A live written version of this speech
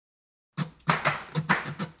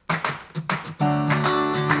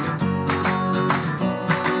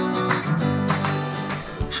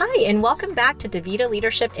and welcome back to DaVita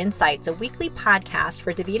Leadership Insights, a weekly podcast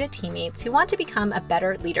for DaVita teammates who want to become a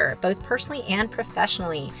better leader, both personally and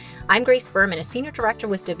professionally. I'm Grace Berman, a Senior Director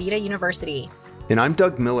with DaVita University. And I'm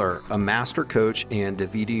Doug Miller, a Master Coach and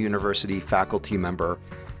DaVita University faculty member.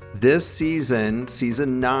 This season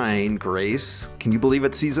 9, Grace, can you believe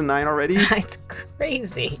it's season 9 already? It's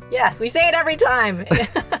crazy. Yes, we say it every time. We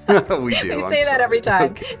do. We say that every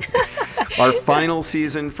time. Okay. Our final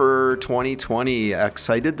season for 2020.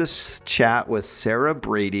 Excited to chat with Sarah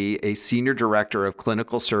Brady, a Senior Director of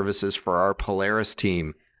Clinical Services for our Polaris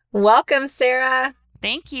team. Welcome, Sarah.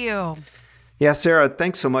 Thank you. Yeah, Sarah,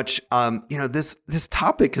 thanks so much. This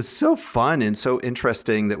topic is so fun and so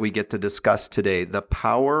interesting that we get to discuss today, the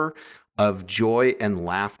power of joy and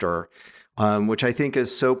laughter, which I think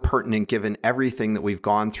is so pertinent given everything that we've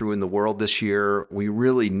gone through in the world this year. We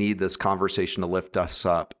really need this conversation to lift us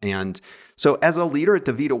up. And so as a leader at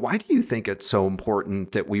DaVita, why do you think it's so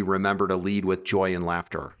important that we remember to lead with joy and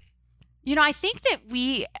laughter? You know, I think that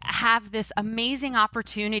we have this amazing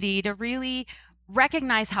opportunity to really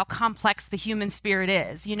recognize how complex the human spirit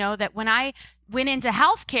is. You know, that when I went into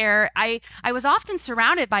healthcare, I was often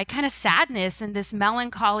surrounded by kind of sadness and this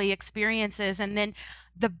melancholy experiences. And then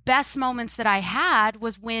the best moments that I had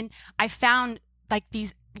was when I found like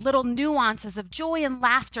these little nuances of joy and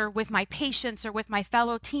laughter with my patients or with my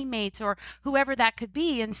fellow teammates or whoever that could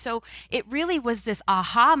be. And so it really was this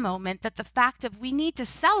aha moment that the fact of we need to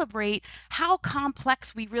celebrate how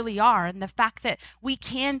complex we really are, and the fact that we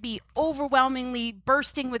can be overwhelmingly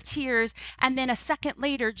bursting with tears and then a second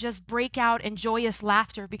later just break out in joyous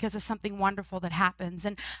laughter because of something wonderful that happens.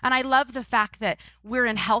 And I love the fact that we're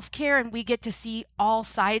in healthcare and we get to see all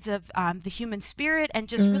sides of the human spirit and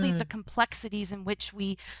just really the complexities in which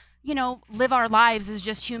we live our lives as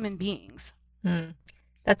just human beings.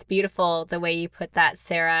 That's beautiful the way you put that,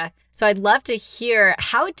 Sarah. So I'd love to hear,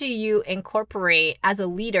 how do you incorporate, as a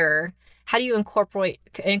leader, how do you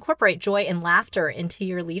incorporate joy and laughter into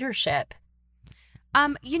your leadership?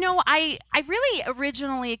 I really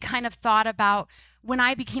originally kind of thought about when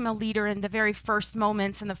I became a leader in the very first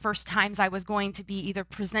moments and the first times I was going to be either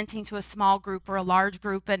presenting to a small group or a large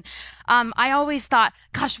group. And I always thought,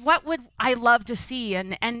 gosh, what would I love to see?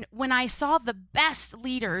 And when I saw the best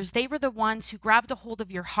leaders, they were the ones who grabbed a hold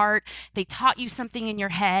of your heart. They taught you something in your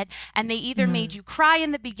head, and they either made you cry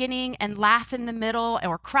in the beginning and laugh in the middle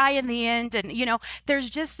or cry in the end. And,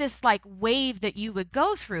 there's just this like wave that you would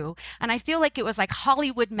go through. And I feel like it was like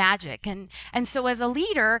Hollywood magic. And so as a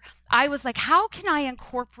leader, I was like, how can I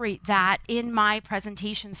incorporate that in my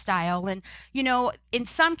presentation style? And, in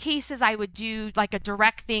some cases I would do like a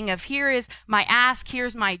direct thing of here is my ask,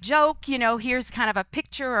 here's my joke, here's kind of a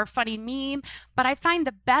picture or funny meme. But I find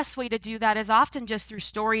the best way to do that is often just through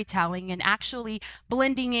storytelling and actually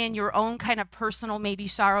blending in your own kind of personal, maybe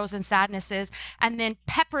sorrows and sadnesses, and then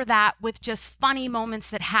pepper that with just funny moments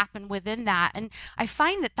that happen within that. And I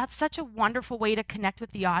find that that's such a wonderful way to connect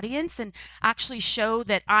with the audience and actually show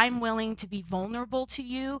that I'm willing to be vulnerable to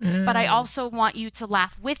you, but I also want you to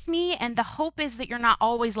laugh with me. And the hope is that you're not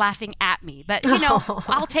always laughing at me, but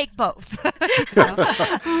I'll take both.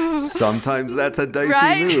 Sometimes that's a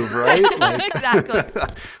dicey move, right? Like, exactly.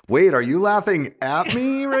 Wait, are you laughing at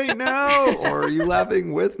me right now, or are you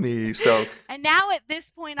laughing with me? So, and now at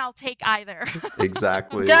this point, I'll take either.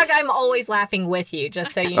 Exactly. Doug, I'm always laughing with you,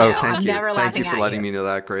 just so you know. I'm never laughing at you. Thank you for letting me know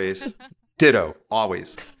that, Grace. Ditto,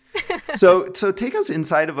 always. So take us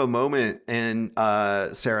inside of a moment, and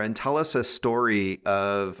Sarah, and tell us a story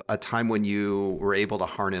of a time when you were able to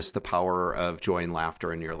harness the power of joy and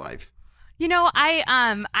laughter in your life.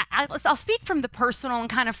 I'll speak from the personal and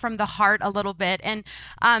kind of from the heart a little bit. And,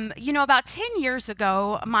 about 10 years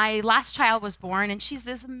ago, my last child was born, and she's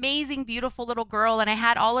this amazing, beautiful little girl. And I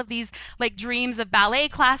had all of these like dreams of ballet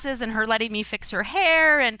classes and her letting me fix her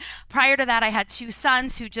hair. And prior to that, I had 2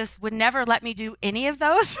 sons who just would never let me do any of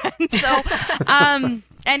those. And so,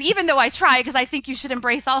 and even though I try, because I think you should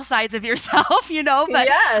embrace all sides of yourself, but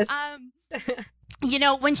yes.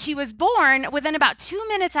 When she was born, within about 2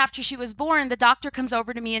 minutes after she was born, the doctor comes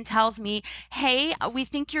over to me and tells me, hey, we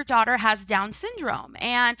think your daughter has Down syndrome,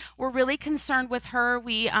 and we're really concerned with her.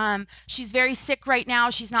 She's very sick right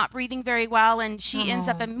now. She's not breathing very well, and she ends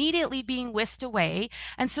up immediately being whisked away.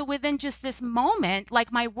 And so within just this moment,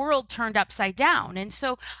 like my world turned upside down. And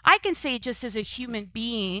so I can say, just as a human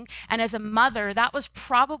being and as a mother, that was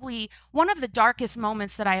probably one of the darkest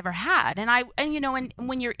moments that I ever had. And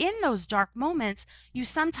when you're in those dark moments, you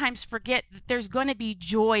sometimes forget that there's going to be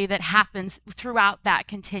joy that happens throughout that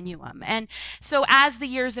continuum. And so as the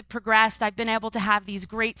years have progressed, I've been able to have these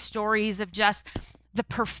great stories of just the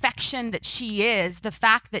perfection that she is, the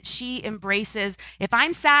fact that she embraces, if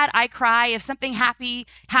I'm sad, I cry. If something happy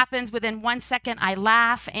happens within 1 second, I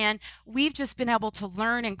laugh. And we've just been able to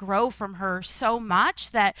learn and grow from her so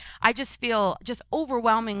much that I just feel just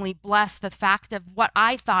overwhelmingly blessed. The fact of what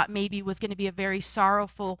I thought maybe was going to be a very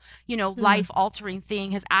sorrowful, life altering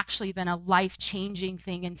thing has actually been a life changing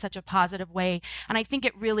thing in such a positive way. And I think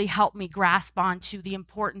it really helped me grasp onto the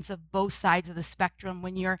importance of both sides of the spectrum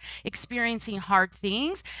when you're experiencing hard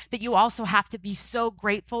things, that you also have to be so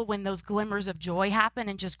grateful when those glimmers of joy happen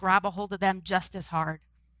and just grab a hold of them just as hard.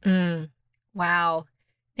 Wow.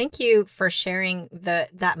 Thank you for sharing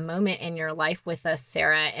that moment in your life with us,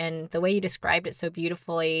 Sarah, and the way you described it so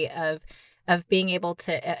beautifully of being able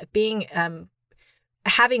to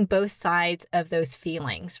having both sides of those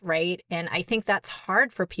feelings, right? And I think that's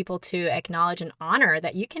hard for people to acknowledge and honor,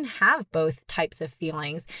 that you can have both types of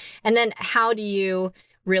feelings. And then how do you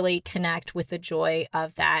really connect with the joy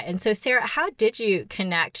of that? And so, Sarah, how did you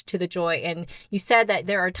connect to the joy? And you said that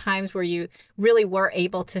there are times where you really were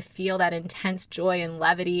able to feel that intense joy and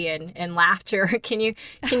levity and laughter. Can you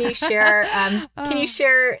share can you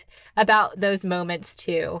share about those moments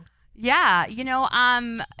too? Yeah,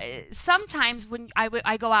 sometimes when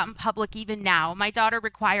I go out in public, even now, my daughter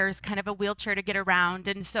requires kind of a wheelchair to get around.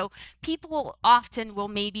 And so people often will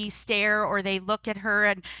maybe stare or they look at her,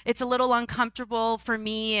 and it's a little uncomfortable for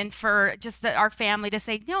me and for just our family to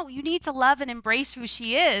say, no, you need to love and embrace who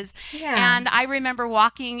she is. Yeah. And I remember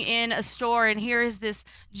walking in a store, and here is this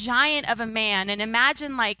giant of a man. And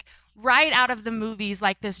imagine like right out of the movies,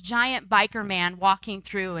 like this giant biker man walking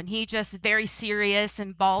through, and he just very serious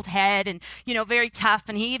and bald head and very tough,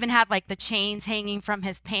 and he even had like the chains hanging from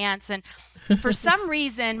his pants. And for some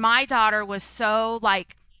reason my daughter was so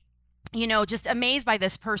like just amazed by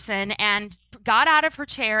this person, and got out of her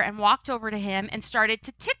chair and walked over to him and started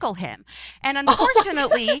to tickle him. And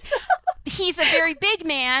unfortunately, he's a very big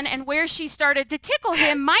man, and where she started to tickle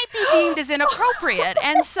him might be deemed as inappropriate.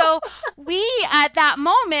 And so we, at that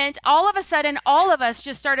moment, all of a sudden, all of us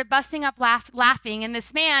just started busting up laughing. And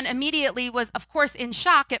this man immediately was, of course, in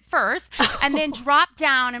shock at first, and then dropped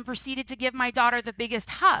down and proceeded to give my daughter the biggest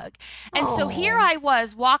hug. And so here I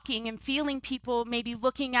was walking and feeling people maybe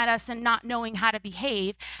looking at us and not knowing how to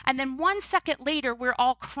behave. And then 1 second later, we're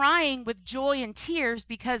all crying with joy and tears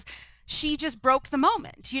because she just broke the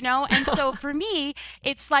moment, And so for me,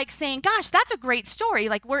 it's like saying, gosh, that's a great story.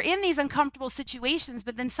 Like, we're in these uncomfortable situations,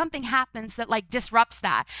 but then something happens that like disrupts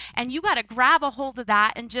that. And you got to grab a hold of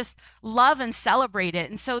that and just love and celebrate it.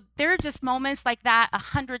 And so there are just moments like that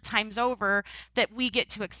 100 times over that we get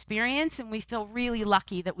to experience, and we feel really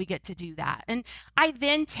lucky that we get to do that. And I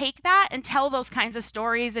then take that and tell those kinds of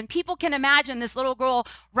stories, and people can imagine this little girl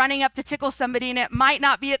running up to tickle somebody, and it might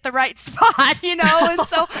not be at the right spot, And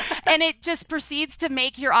so, and it just proceeds to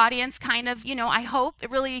make your audience kind of, I hope,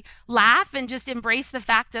 really laugh and just embrace the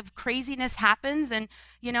fact of craziness happens. And,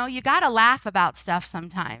 you got to laugh about stuff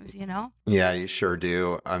sometimes, Yeah, you sure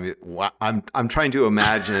do. I mean, I'm trying to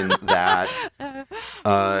imagine that.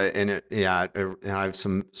 And I have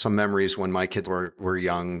some memories when my kids were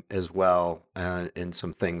young as well, and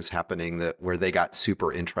some things happening where they got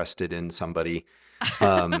super interested in somebody.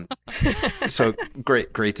 So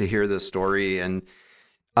great to hear this story. And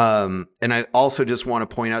I also just want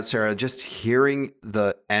to point out, Sarah, just hearing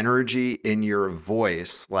the energy in your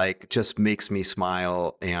voice, like, just makes me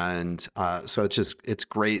smile. And so it's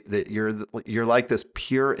great that you're like this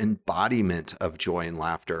pure embodiment of joy and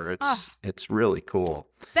laughter. It's really cool.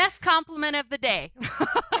 Best compliment of the day.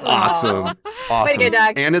 Awesome. Way to go,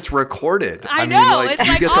 Doug. And it's recorded. I know. Mean, it's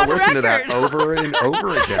you like get to on listen to record. that over and over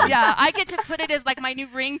again. Yeah, I get to put it as like my new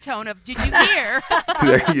ringtone of "Did you hear?"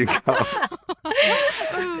 There you go.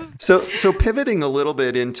 So pivoting a little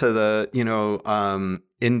bit into the,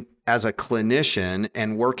 as a clinician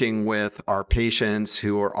and working with our patients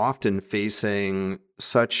who are often facing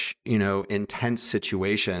such, intense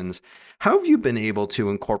situations, how have you been able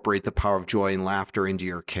to incorporate the power of joy and laughter into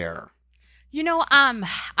your care?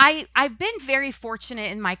 I've been very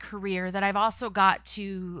fortunate in my career that I've also got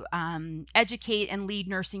to educate and lead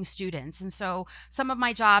nursing students. And so some of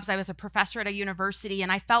my jobs, I was a professor at a university,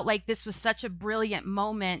 and I felt like this was such a brilliant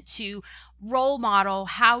moment to role model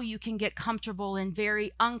how you can get comfortable in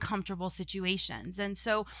very uncomfortable situations. And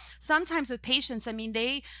so sometimes with patients, I mean,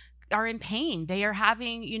 they are in pain. They are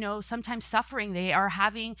having, sometimes suffering. They are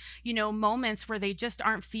having, moments where they just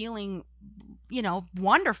aren't feeling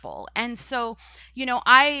wonderful. And so,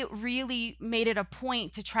 I really made it a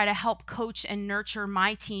point to try to help coach and nurture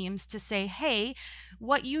my teams to say, hey,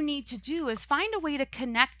 what you need to do is find a way to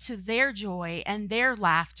connect to their joy and their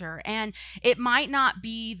laughter. And it might not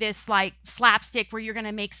be this like slapstick where you're going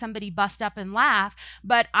to make somebody bust up and laugh,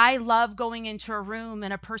 but I love going into a room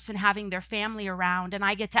and a person having their family around, and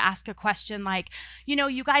I get to ask a question like,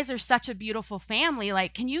 you guys are such a beautiful family.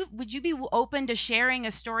 Like, would you be open to sharing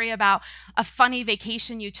a story about a funny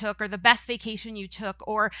vacation you took, or the best vacation you took,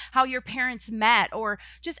 or how your parents met, or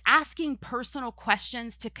just asking personal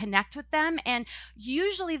questions to connect with them. And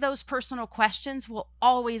usually those personal questions will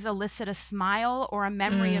always elicit a smile or a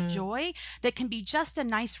memory of joy that can be just a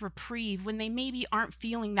nice reprieve when they maybe aren't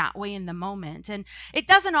feeling that way in the moment. And it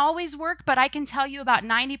doesn't always work, but I can tell you about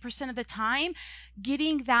 90% of the time,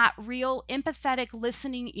 getting that real empathetic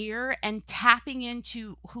listening ear and tapping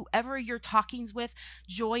into whoever you're talking with,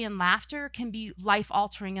 joy and laughter, can be life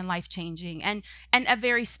altering and life changing, and a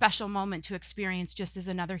very special moment to experience just as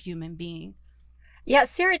another human being. Yeah,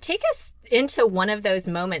 Sarah, take us into one of those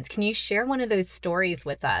moments. Can you share one of those stories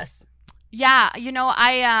with us? Yeah,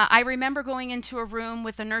 I remember going into a room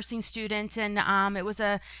with a nursing student, and it was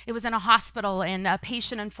in a hospital, and a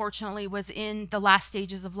patient unfortunately was in the last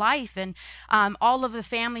stages of life, and all of the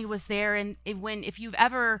family was there. And if you've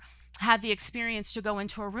ever had the experience to go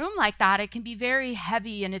into a room like that, it can be very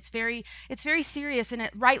heavy, and it's very serious, and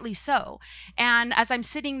it rightly so. And as I'm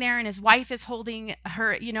sitting there and his wife is holding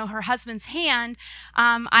her husband's hand,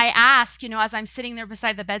 I ask, as I'm sitting there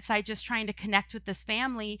beside the bedside just trying to connect with this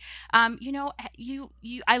family, I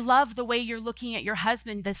love the way you're looking at your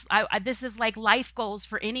husband. This is like life goals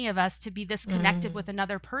for any of us, to be this connected with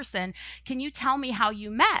another person. Can you tell me how you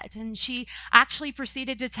met? And she actually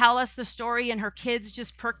proceeded to tell us the story, and her kids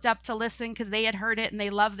just perked up to listen because they had heard it and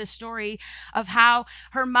they loved the story of how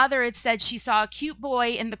her mother had said she saw a cute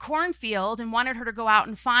boy in the cornfield and wanted her to go out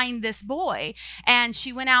and find this boy. And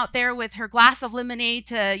she went out there with her glass of lemonade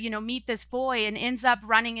to, meet this boy, and ends up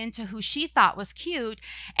running into who she thought was cute,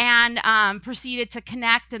 and proceeded to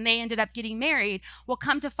connect, and they ended up getting married. Well,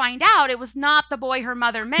 come to find out, it was not the boy her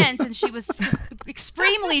mother meant, and she was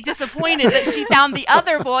extremely disappointed that she found the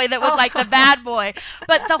other boy that was like the bad boy.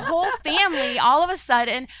 But the whole family all of a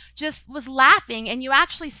sudden just was laughing, and you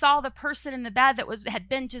actually saw the person in the bed that had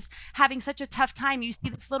been just having such a tough time. You see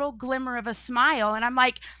this little glimmer of a smile, and I'm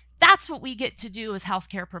like, that's what we get to do as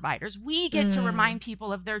healthcare providers. We get to remind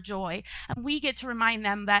people of their joy, and we get to remind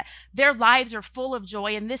them that their lives are full of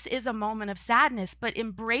joy, and this is a moment of sadness, but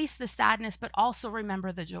embrace the sadness, but also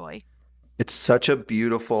remember the joy. It's such a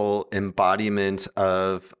beautiful embodiment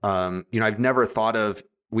of, I've never thought of,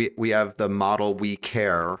 we have the model We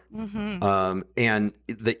Care, and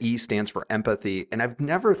the E stands for empathy. And I've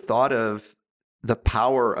never thought of the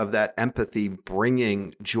power of that empathy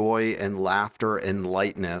bringing joy and laughter and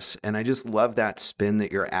lightness. And I just love that spin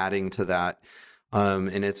that you're adding to that.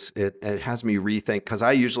 And it has me rethink, because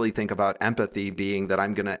I usually think about empathy being that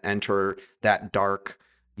I'm going to enter that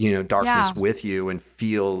darkness with you and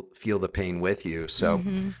feel the pain with you. So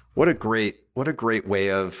what a great way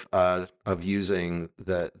of using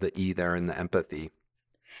the E there in the empathy.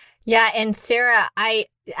 Yeah. And Sarah,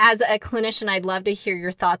 as a clinician, I'd love to hear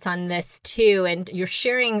your thoughts on this too. And you're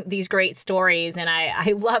sharing these great stories. And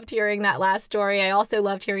I loved hearing that last story. I also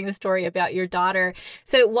loved hearing the story about your daughter.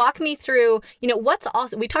 So walk me through, what's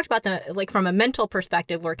also, we talked about from a mental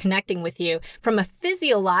perspective, we're connecting with you from a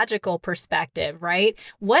physiological perspective, right?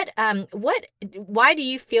 Why do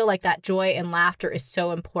you feel like that joy and laughter is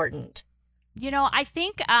so important? I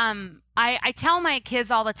think I tell my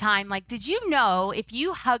kids all the time, like, did you know if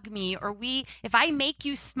you hug me, or if I make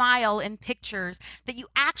you smile in pictures, that you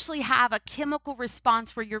actually have a chemical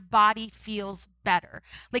response where your body feels better?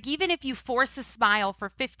 Like, even if you force a smile for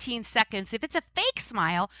 15 seconds, if it's a fake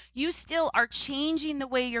smile, you still are changing the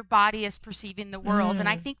way your body is perceiving the world. And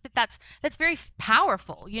I think that's very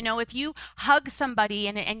powerful. If you hug somebody,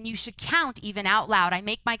 and you should count even out loud. I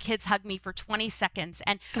make my kids hug me for 20 seconds,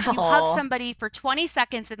 and you hug somebody for 20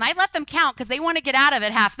 seconds, and I let them count because they want to get out of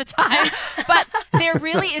it half the time. But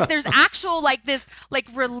there's actual this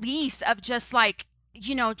release of just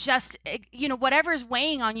whatever's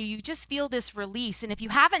weighing on you, you just feel this release. And if you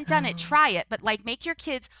haven't done it, try it. But make your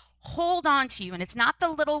kids hold on to you, and it's not the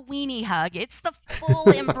little weenie hug, it's the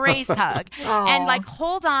full embrace hug. And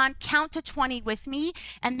hold on, count to 20 with me,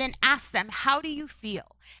 and then ask them, how do you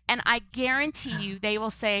feel? And I guarantee you they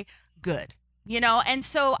will say, good. And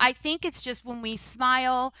so I think it's just when we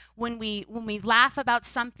smile, when we laugh about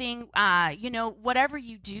something, whatever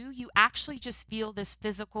you do, you actually just feel this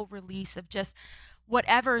physical release of just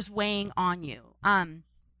whatever's weighing on you.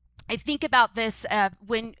 I think about this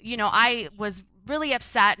when, I was really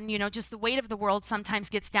upset, and just the weight of the world sometimes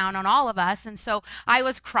gets down on all of us. And so I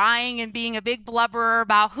was crying and being a big blubberer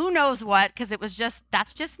about who knows what, because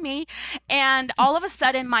that's just me. And all of a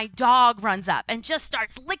sudden my dog runs up and just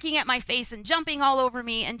starts licking at my face and jumping all over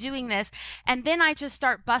me and doing this. And then I just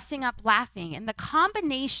start busting up laughing. And the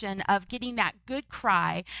combination of getting that good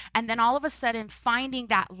cry and then all of a sudden finding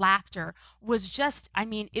that laughter was just,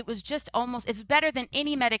 it was just almost, it's better than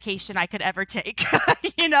any medication I could ever take,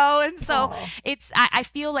 And so I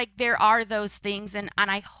feel like there are those things, and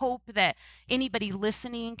I hope that anybody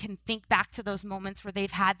listening can think back to those moments where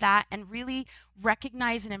they've had that and really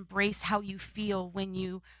recognize and embrace how you feel when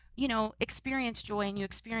you experience joy and you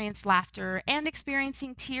experience laughter and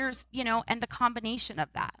experiencing tears, and the combination of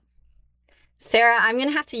that. Sarah, I'm going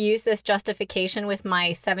to have to use this justification with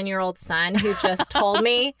my 7-year-old son who just told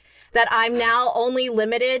me that I'm now only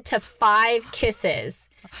limited to 5 kisses.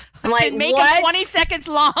 I'm like, make what? It 20 seconds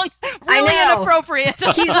long. Really I know. Inappropriate.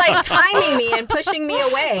 He's like timing me and pushing me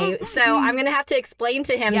away. So I'm going to have to explain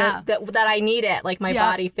to him that I need it. Like my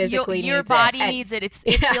body physically needs it. Your body needs it. It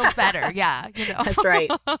feels better. Yeah. That's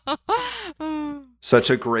right.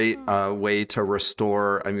 Such a great way to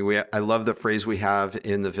restore. I love the phrase we have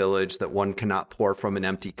in the village that one cannot pour from an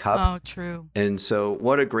empty cup. Oh, true. And so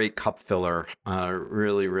what a great cup filler.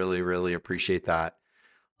 Really, really, really appreciate that.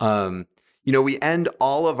 We end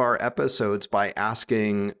all of our episodes by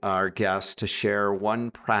asking our guests to share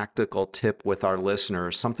one practical tip with our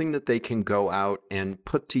listeners, something that they can go out and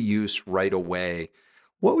put to use right away.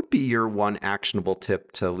 What would be your one actionable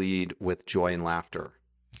tip to lead with joy and laughter?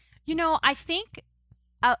 I think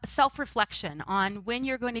self-reflection on when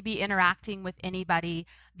you're going to be interacting with anybody,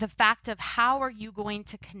 the fact of how are you going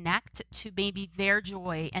to connect to maybe their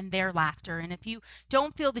joy and their laughter. And if you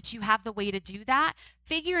don't feel that you have the way to do that,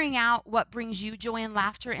 figuring out what brings you joy and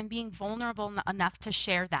laughter and being vulnerable enough to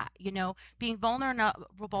share that, being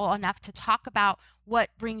vulnerable enough to talk about what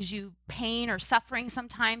brings you pain or suffering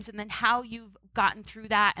sometimes, and then how you've gotten through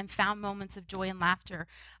that and found moments of joy and laughter.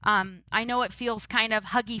 I know it feels kind of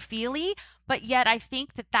huggy-feely, but yet I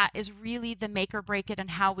think that is really the make or break it and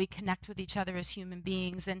how we connect with each other as human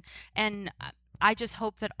beings. And I just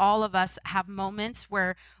hope that all of us have moments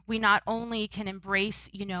where we not only can embrace,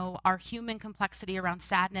 our human complexity around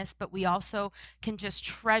sadness, but we also can just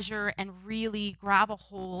treasure and really grab a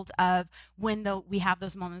hold of when we have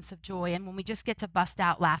those moments of joy and when we just get to bust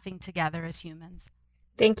out laughing together as humans.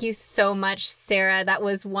 Thank you so much, Sarah. That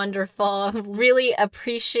was wonderful. Really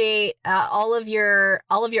appreciate all of your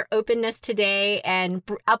openness today and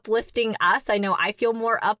uplifting us. I know I feel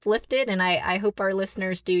more uplifted, and I hope our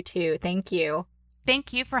listeners do too. Thank you.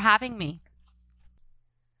 Thank you for having me.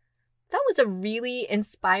 That was a really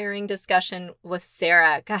inspiring discussion with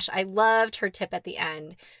Sarah. Gosh, I loved her tip at the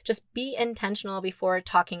end. Just be intentional before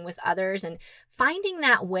talking with others and finding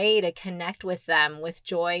that way to connect with them with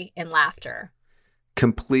joy and laughter.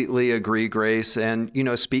 Completely agree, Grace. And,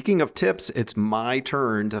 speaking of tips, it's my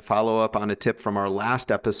turn to follow up on a tip from our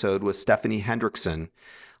last episode with Stephanie Hendrickson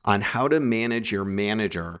on how to manage your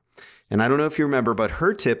manager. And I don't know if you remember, but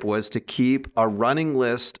her tip was to keep a running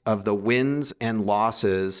list of the wins and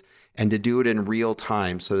losses and to do it in real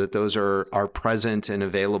time so that those are present and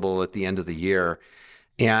available at the end of the year.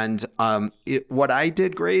 And what I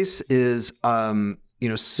did, Grace, is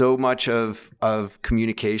so much of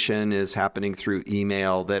communication is happening through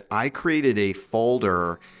email that I created a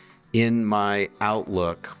folder in my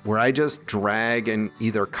Outlook where I just drag and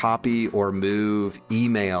either copy or move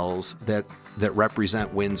emails that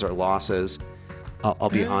represent wins or losses.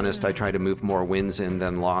 I'll be honest, I try to move more wins in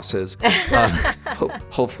than losses.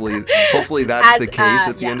 Hopefully that's the case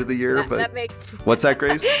at the end of the year. What's that,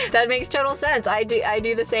 Grace? That makes total sense. I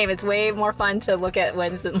do the same. It's way more fun to look at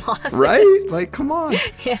wins than losses. Right? Like, come on.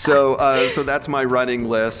 Yeah. So that's my running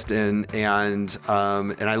list, and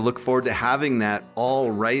I look forward to having that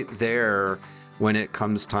all right there when it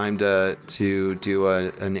comes time to do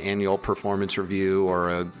an annual performance review or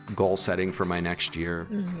a goal setting for my next year.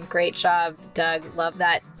 Great job, Doug. Love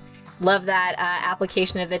that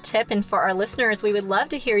application of the tip. And for our listeners, we would love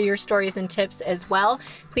to hear your stories and tips as well.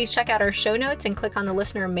 Please check out our show notes and click on the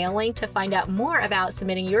listener mail link to find out more about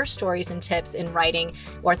submitting your stories and tips in writing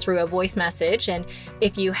or through a voice message. And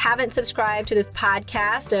if you haven't subscribed to this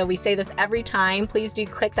podcast, we say this every time, please do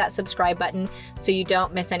click that subscribe button so you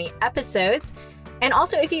don't miss any episodes. And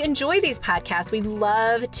also, if you enjoy these podcasts, we'd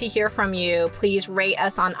love to hear from you. Please rate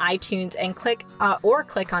us on iTunes and click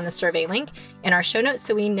on the survey link in our show notes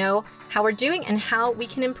so we know how we're doing and how we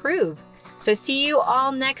can improve. So see you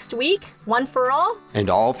all next week. One for all. And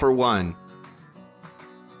all for one.